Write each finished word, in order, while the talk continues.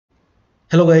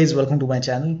Hello guys, welcome to my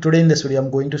channel. Today in this video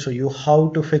I'm going to show you how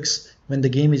to fix when the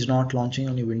game is not launching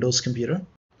on your Windows computer.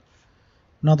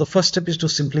 Now the first step is to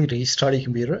simply restart your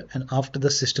computer, and after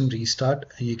the system restart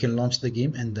you can launch the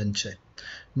game and then check.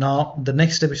 Now the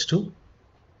next step is to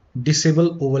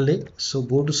disable overlay. So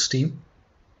go to Steam,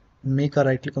 make a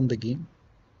right click on the game,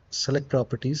 select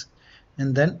properties,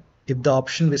 and then if the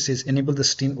option which says enable the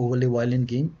Steam overlay while in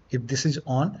game, if this is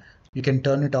on, you can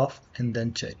turn it off and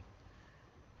then check.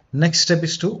 Next step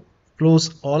is to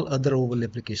close all other overlay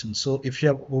applications. So if you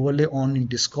have overlay on in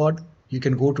Discord, you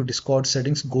can go to Discord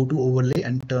settings, go to overlay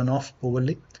and turn off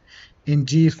overlay. In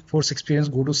GeForce Experience,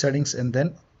 go to settings and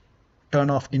then turn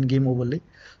off in-game overlay.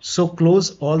 So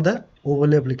close all the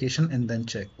overlay application and then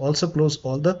check. Also close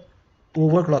all the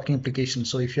overclocking applications.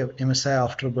 So if you have MSI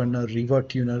Afterburner, Revert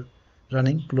Tuner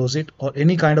running, close it, or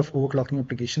any kind of overclocking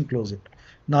application, close it.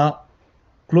 Now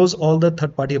close all the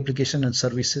third-party application and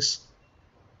services,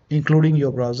 including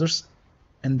your browsers,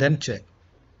 and then check.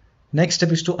 Next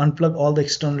step is to unplug all the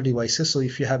external devices. So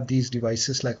if you have these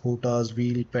devices like hotas,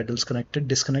 wheel, pedals connected,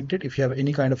 disconnect it. If you have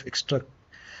any kind of extra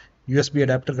USB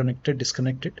adapter connected,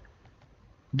 disconnect it.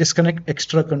 Disconnect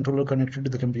extra controller connected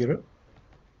to the computer.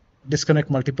 Disconnect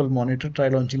multiple monitor, try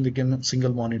launching the game on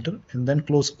single monitor, and then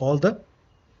close all the,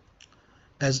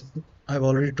 as I've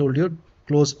already told you,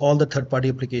 close all the third-party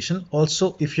application.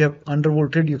 Also, if you have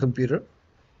undervolted your computer,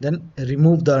 then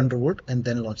remove the undervolt and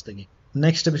then launch the game.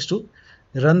 Next step is to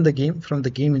run the game from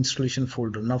the game installation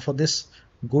folder. Now for this,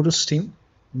 go to Steam,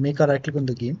 make a right click on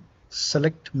the game,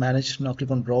 select manage, now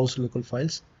click on browse local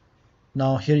files.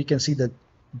 Now here you can see the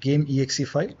game exe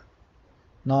file.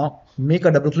 Now make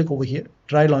a double click over here,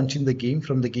 try launching the game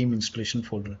from the game installation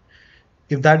folder.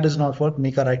 If that does not work,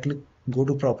 make a right click, go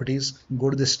to properties, go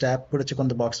to this tab, put a check on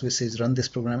the box which says run this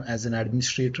program as an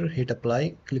administrator, hit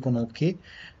apply, click on OK,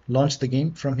 launch the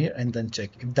game from here and then check.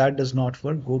 If that does not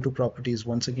work, go to properties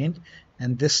once again,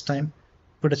 and this time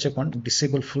put a check on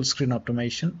disable full screen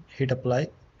optimization, hit apply,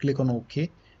 click on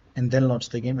OK, and then launch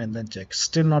the game and then check.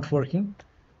 Still not working,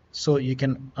 so you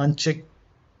can uncheck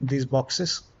these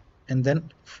boxes and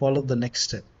then follow the next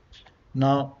step.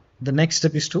 Now the next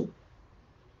step is to,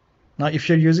 now if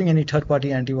you're using any third-party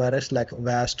antivirus like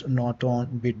Avast,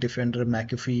 Norton, Bitdefender,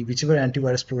 McAfee, whichever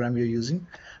antivirus program you're using,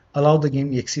 allow the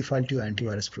game exe file to your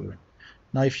antivirus program.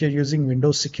 Now if you're using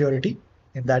Windows security,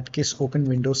 in that case open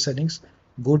Windows settings,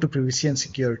 go to privacy and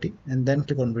security, and then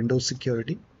click on Windows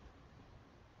security.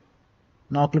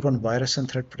 Now click on virus and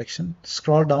threat protection.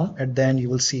 Scroll down, at the end you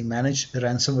will see manage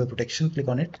ransomware protection, click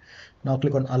on it. Now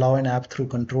click on allow an app through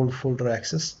controlled folder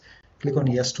access, click on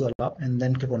yes to allow, and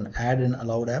then click on add an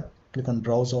allowed app, click on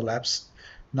browse all apps.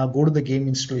 Now go to the game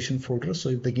installation folder. So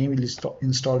if the game is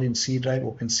installed in C drive,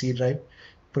 open C drive,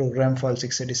 program file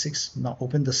 686. Now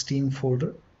open the Steam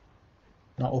folder.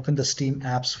 Now open the Steam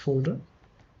apps folder.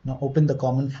 Now open the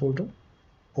common folder,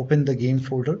 open the game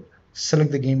folder,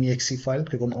 select the game exe file,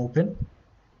 click on open.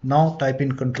 Now type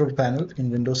in control panel in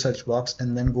Windows search box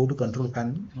and then go to control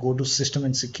panel, go to system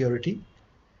and security,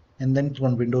 and then click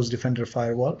on Windows Defender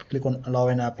Firewall, click on allow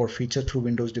an app or feature through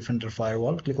Windows Defender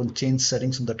Firewall, click on change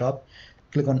settings on the top,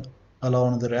 click on allow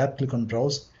another app, click on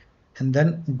browse, and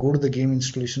then go to the game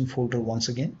installation folder once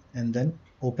again and then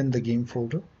open the game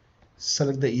folder,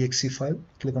 select the exe file,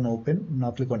 click on open,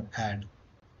 now click on add.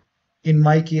 In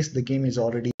my case the game is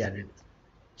already added.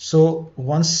 So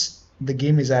once the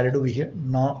game is added over here,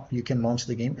 now you can launch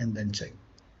the game and then check.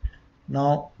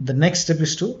 Now the next step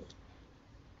is to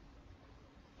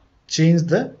change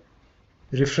the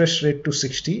refresh rate to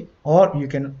 60, or you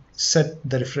can set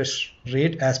the refresh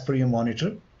rate as per your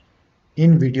monitor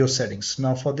in video settings.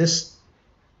 Now for this,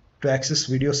 to access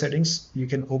video settings, you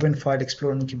can open File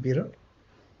Explorer on the computer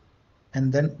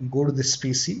and then go to this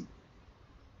PC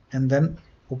and then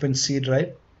open C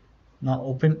drive. Now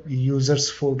open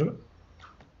users folder.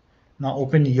 Now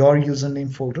open your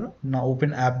username folder. Now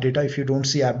open app data. If you don't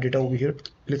see app data over here,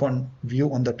 click on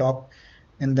view on the top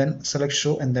and then select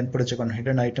show and then put a check on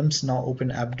hidden items. Now open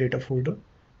app data folder.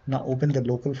 Now open the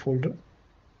local folder.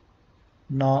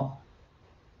 Now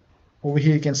over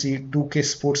here you can see 2K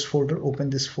sports folder, open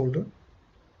this folder.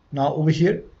 Now over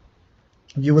here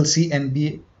you will see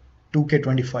NBA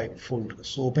 2K25 folder,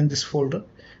 so open this folder,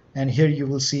 and here you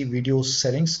will see video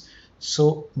settings.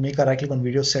 So make a right click on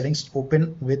video settings,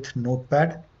 open with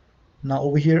notepad. Now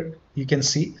over here you can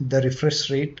see the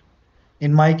refresh rate.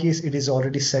 In my case it is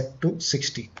already set to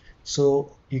 60,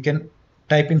 so you can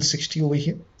type in 60 over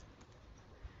here,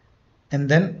 and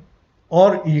then,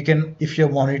 or you can, if your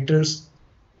monitors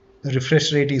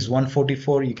refresh rate is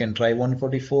 144, you can try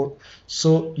 144.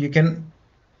 So you can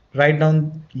write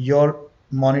down your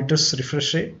monitor's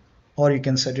refresh rate, or you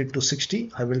can set it to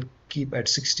 60. I will keep at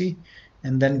 60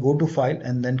 and then go to file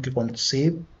and then click on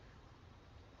save.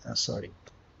 Sorry,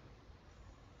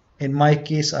 in my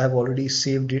case I have already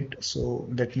saved it, so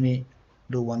let me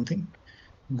do one thing.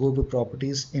 Go to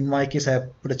properties. In my case I have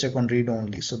put a check on read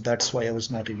only, so that's why I was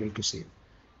not able to save.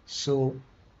 So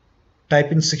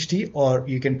type in 60, or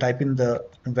you can type in the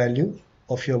value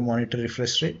of your monitor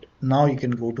refresh rate. Now you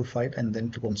can go to file and then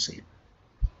click on save.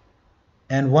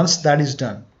 And once that is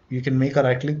done, you can make a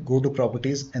right click, go to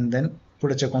properties and then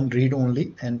put a check on read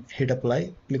only and hit apply,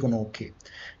 click on OK.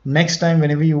 Next time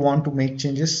whenever you want to make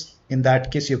changes, in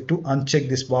that case you have to uncheck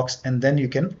this box and then you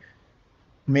can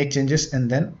make changes and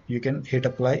then you can hit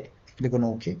apply, click on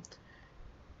OK.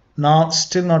 Now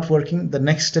still not working. The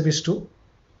next step is to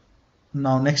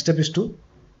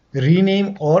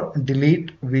rename or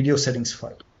delete video settings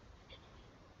file.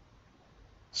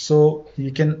 So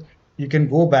you can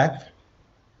go back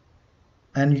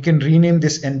and you can rename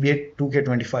this NBA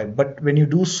 2K25, but when you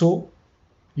do so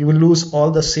you will lose all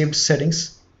the saved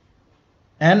settings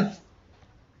and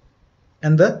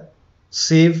the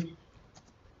save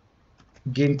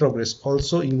game progress.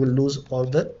 Also you will lose all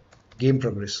the game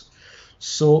progress.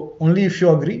 So only if you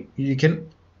agree you can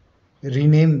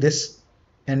rename this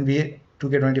NBA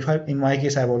 2K25. In my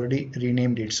case I've already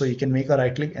renamed it, so you can make a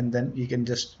right click and then you can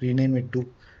just rename it to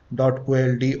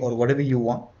 .old or whatever you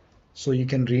want. So you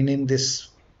can rename this,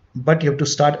 but you have to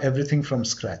start everything from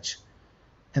scratch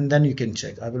and then you can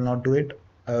check. I will not do it,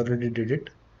 I already did it.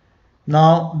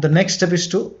 Now the next step is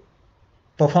to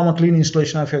perform a clean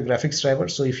installation of your graphics driver.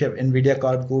 So if you have NVIDIA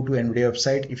card, go to NVIDIA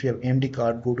website. If you have AMD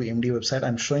card, go to AMD website.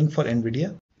 I'm showing for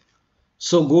NVIDIA.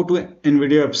 So go to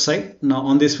NVIDIA website. Now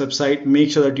on this website,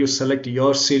 make sure that you select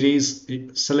your series,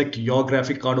 select your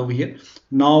graphic card over here.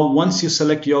 Now once you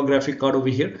select your graphic card over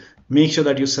here, make sure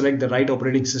that you select the right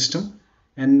operating system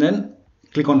and then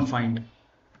click on find.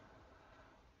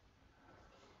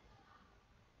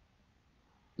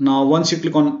 Now once you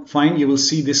click on find, you will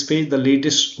see this page. The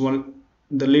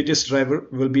latest driver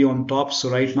will be on top. So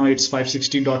right now it's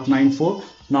 560.94.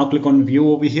 Now click on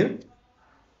view over here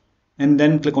and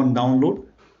then click on download.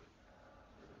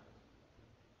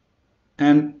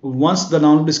 And once the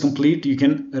download is complete, you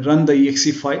can run the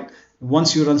exe file.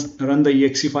 Once you run the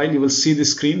exe file, you will see the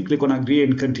screen. Click on agree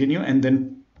and continue and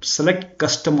then select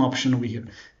custom option over here.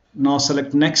 Now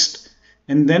select next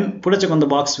and then put a check on the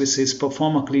box which says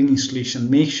perform a clean installation.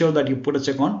 Make sure that you put a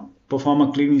check on perform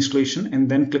a clean installation and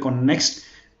then click on next.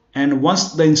 And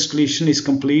once the installation is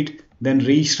complete, then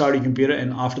restart your computer,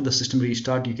 and after the system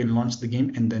restart you can launch the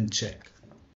game and then check.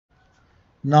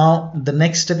 Now the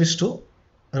next step is to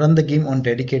run the game on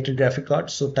dedicated graphic card.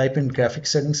 So type in graphics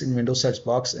settings in Windows search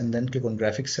box and then click on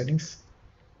graphics settings.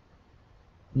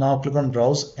 Now click on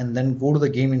browse and then go to the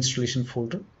game installation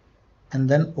folder and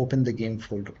then open the game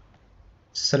folder.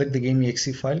 Select the game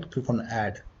exe file, click on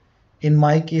add. In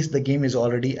my case the game is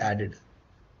already added.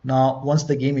 Now once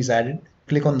the game is added,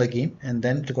 click on the game and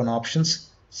then click on options,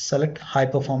 select high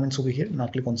performance over here. Now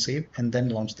click on save and then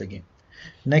launch the game.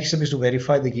 Next step is to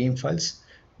verify the game files.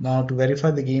 Now to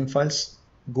verify the game files,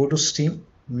 go to Steam,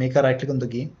 make a right click on the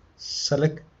game,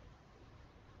 select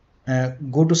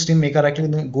go to Steam, make a right click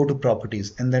and then go to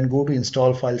properties and then go to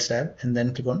install files tab and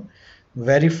then click on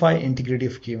verify integrity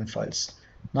of game files.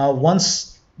 Now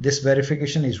once this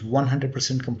verification is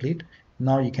 100% complete,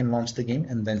 now you can launch the game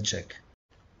and then check.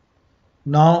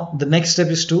 Now the next step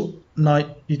is to,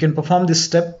 now you can perform this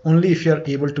step only if you are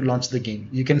able to launch the game.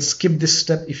 You can skip this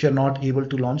step if you're not able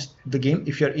to launch the game.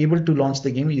 If you're able to launch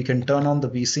the game, you can turn on the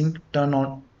VSync, turn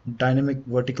on dynamic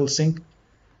vertical sync,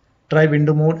 try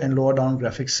window mode and lower down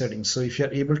graphics settings. So if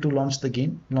you're able to launch the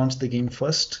game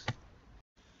first.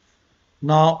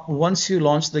 Now once you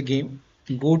launch the game,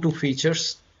 go to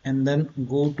features and then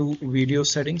go to video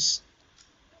settings.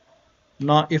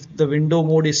 Now if the window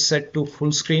mode is set to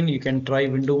full screen, you can try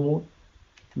window mode.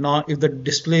 Now if the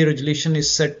display resolution is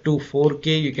set to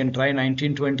 4K, you can try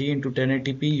 1920 into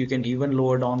 1080p. You can even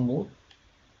lower down mode.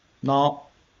 Now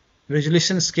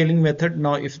resolution scaling method.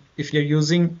 Now if you're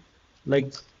using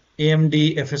like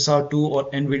AMD FSR2 or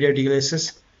NVIDIA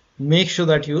DLSS, make sure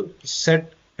that you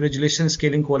set resolution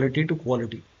scaling quality to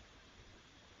quality.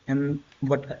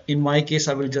 But in my case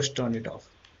I will just turn it off.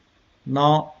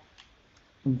 Now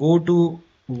go to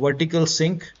vertical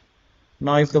sync.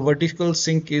 Now if the vertical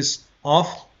sync is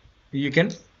off, you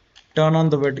can turn on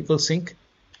the vertical sync.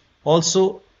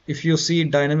 Also if you see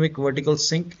dynamic vertical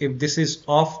sync, if this is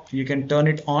off, you can turn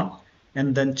it on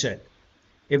and then check.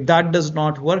 If that does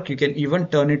not work, you can even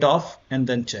turn it off and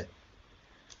then check.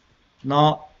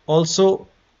 Now also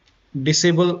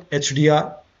disable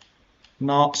HDR.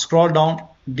 Now scroll down,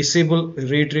 disable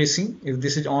ray tracing. If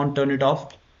this is on, turn it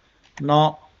off.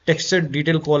 Now texture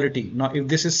detail quality, now if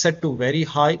this is set to very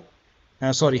high,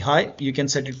 high, you can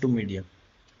set it to medium,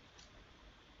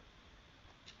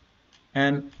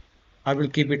 and I will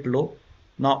keep it low.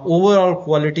 Now overall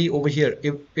quality over here,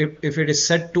 if it is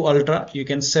set to ultra, you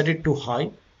can set it to high,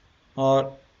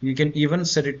 or you can even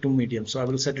set it to medium. So I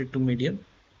will set it to medium.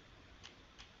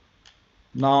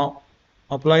 Now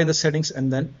apply the settings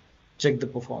and then check the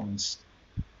performance.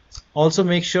 Also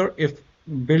make sure if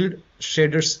build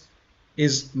shaders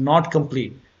is not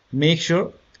complete, make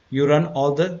sure you run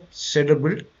all the shader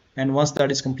build, and once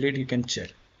that is complete, you can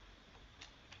check.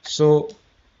 So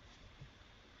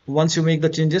once you make the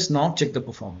changes, now check the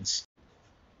performance.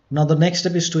 Now the next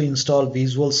step is to install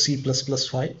Visual C++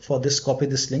 file. For this, copy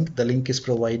this link. The link is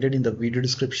provided in the video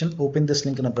description. Open this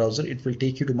link in a browser. It will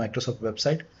take you to Microsoft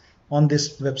website. On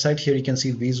this website here, you can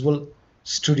see Visual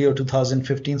Studio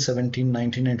 2015, 17,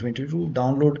 19, and 22.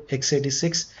 Download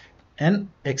x86 and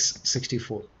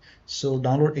x64. So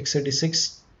download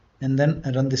x86 and then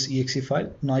run this exe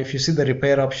file. Now if you see the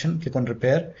repair option, click on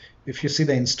repair. If you see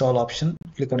the install option,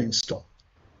 click on install.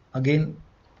 Again,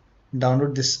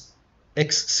 download this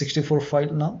x64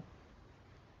 file now,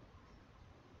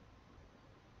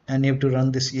 and you have to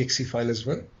run this exe file as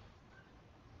well.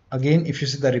 Again, if you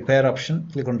see the repair option,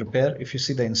 click on repair. If you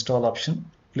see the install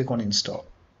option, click on install.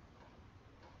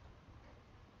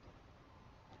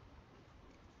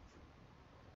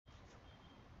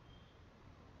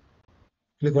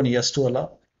 Click on yes to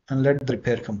allow and let the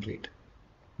repair complete.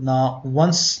 Now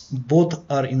once both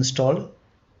are installed,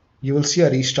 you will see a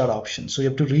restart option. So you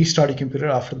have to restart your computer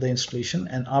after the installation,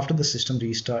 and after the system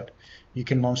restart, you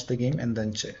can launch the game and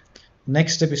then check.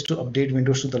 Next step is to update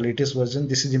Windows to the latest version.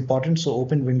 This is important. So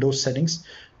open Windows settings,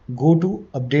 go to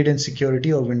update and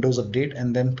security or Windows update,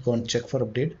 and then go and check for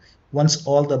update. Once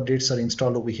all the updates are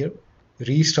installed over here,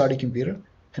 restart your computer,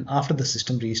 and after the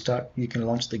system restart, you can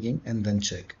launch the game and then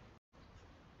check.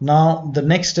 Now the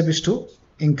next step is to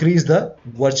increase the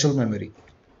virtual memory.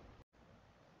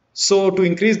 So to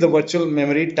increase the virtual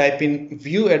memory, type in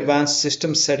View Advanced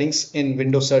System Settings in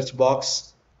Windows search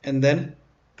box, and then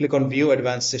click on View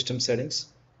Advanced System Settings,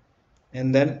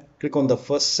 and then click on the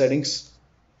first settings,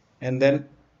 and then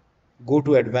go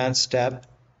to Advanced tab,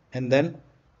 and then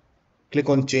click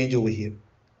on Change over here,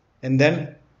 and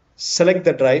then select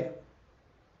the drive.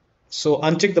 So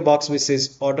uncheck the box which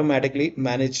says automatically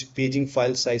manage paging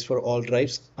file size for all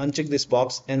drives. Uncheck this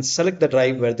box and select the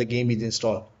drive where the game is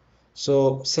installed.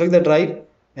 So select the drive,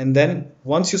 and then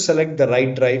once you select the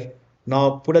right drive,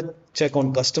 now put a check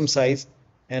on custom size,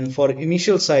 and for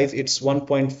initial size it's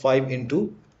 1.5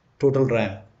 into total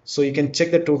RAM. So you can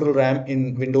check the total RAM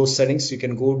in Windows settings. You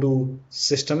can go to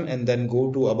system and then go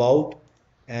to about,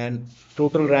 and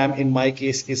total RAM in my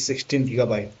case is 16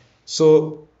 GB.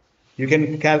 So you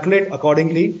can calculate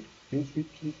accordingly.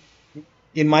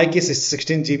 In my case it's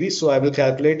 16 GB, so I will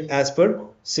calculate as per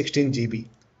 16 GB.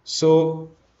 So,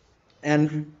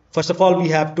 and first of all we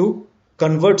have to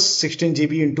convert 16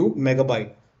 GB into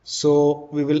megabyte. So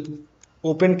we will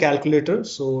open calculator.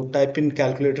 So type in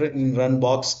calculator in run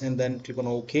box and then click on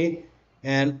OK,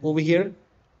 and over here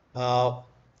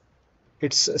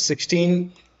it's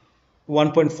 16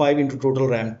 1.5 into total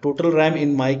RAM. Total RAM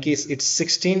in my case it's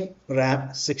 16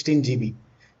 RAM 16 GB.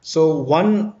 So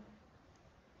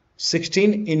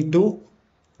 16 into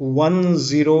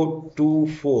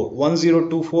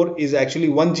 1024 is actually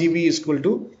 1 GB is equal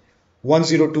to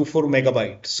 1024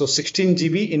 megabyte. So 16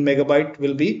 GB in megabyte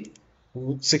will be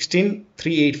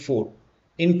 16384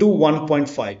 into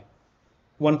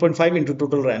 1.5 into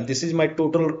total RAM. This is my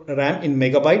total RAM in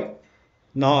megabyte.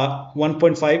 Now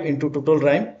 1.5 into total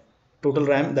RAM,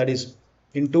 that is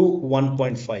into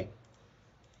 1.5.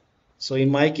 So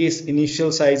in my case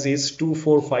initial size is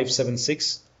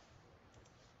 24576,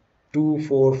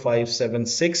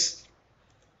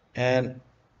 and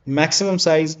maximum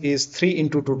size is 3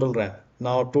 into total RAM.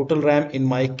 Now total RAM in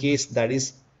my case, that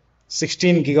is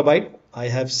 16 GB. I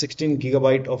have 16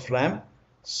 GB of RAM.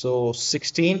 So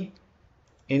 16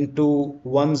 into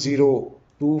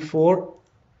 1024,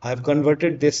 I have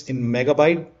converted this in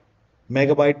megabyte.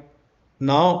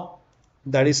 Now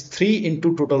that is 3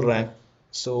 into total RAM.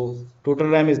 So total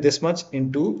RAM is this much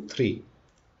into 3,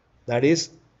 that is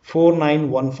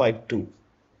 49152.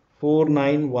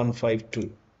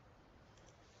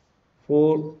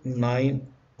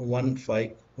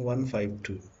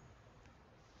 4915152.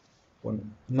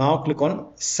 Now click on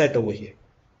set over here,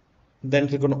 then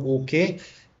click on OK,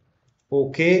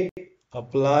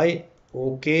 apply,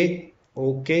 OK.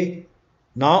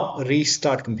 Now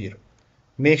restart computer.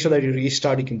 Make sure that you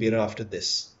restart your computer after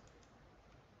this.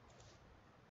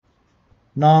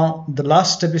 Now the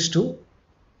last step is to,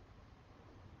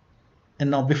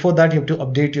 and now before that you have to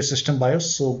update your system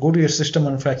BIOS. So go to your system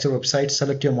manufacturer website,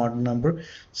 select your model number,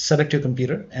 select your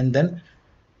computer, and then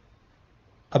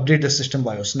update the system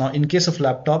BIOS. Now in case of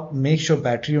laptop, make sure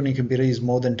battery on your computer is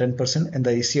more than 10% and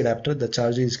the AC adapter, the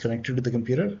charger, is connected to the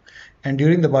computer. And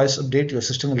during the BIOS update, your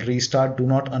system will restart. Do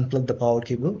not unplug the power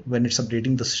cable when it's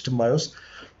updating the system BIOS.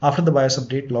 After the BIOS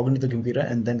update, log into the computer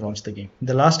and then launch the game.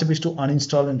 The last step is to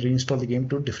uninstall and reinstall the game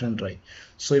to different drive.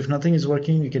 So if nothing is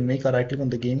working, you can make a right click on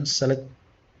the game, select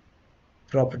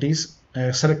properties,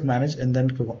 select manage, and then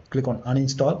click on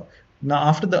uninstall. Now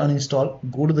after the uninstall,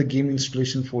 go to the game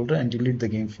installation folder and delete the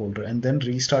game folder, and then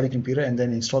restart your computer and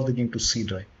then install the game to C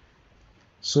drive.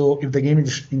 So if the game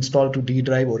is installed to D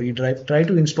drive or E drive, try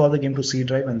to install the game to C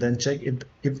drive and then check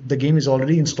if the game is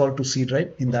already installed to C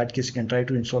drive. In that case, you can try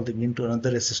to install the game to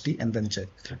another SSD and then check.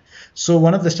 So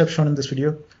one of the steps shown in this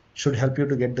video should help you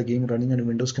to get the game running on a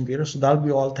Windows computer. So that'll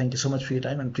be all. Thank you so much for your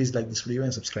time, and please like this video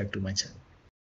and subscribe to my channel.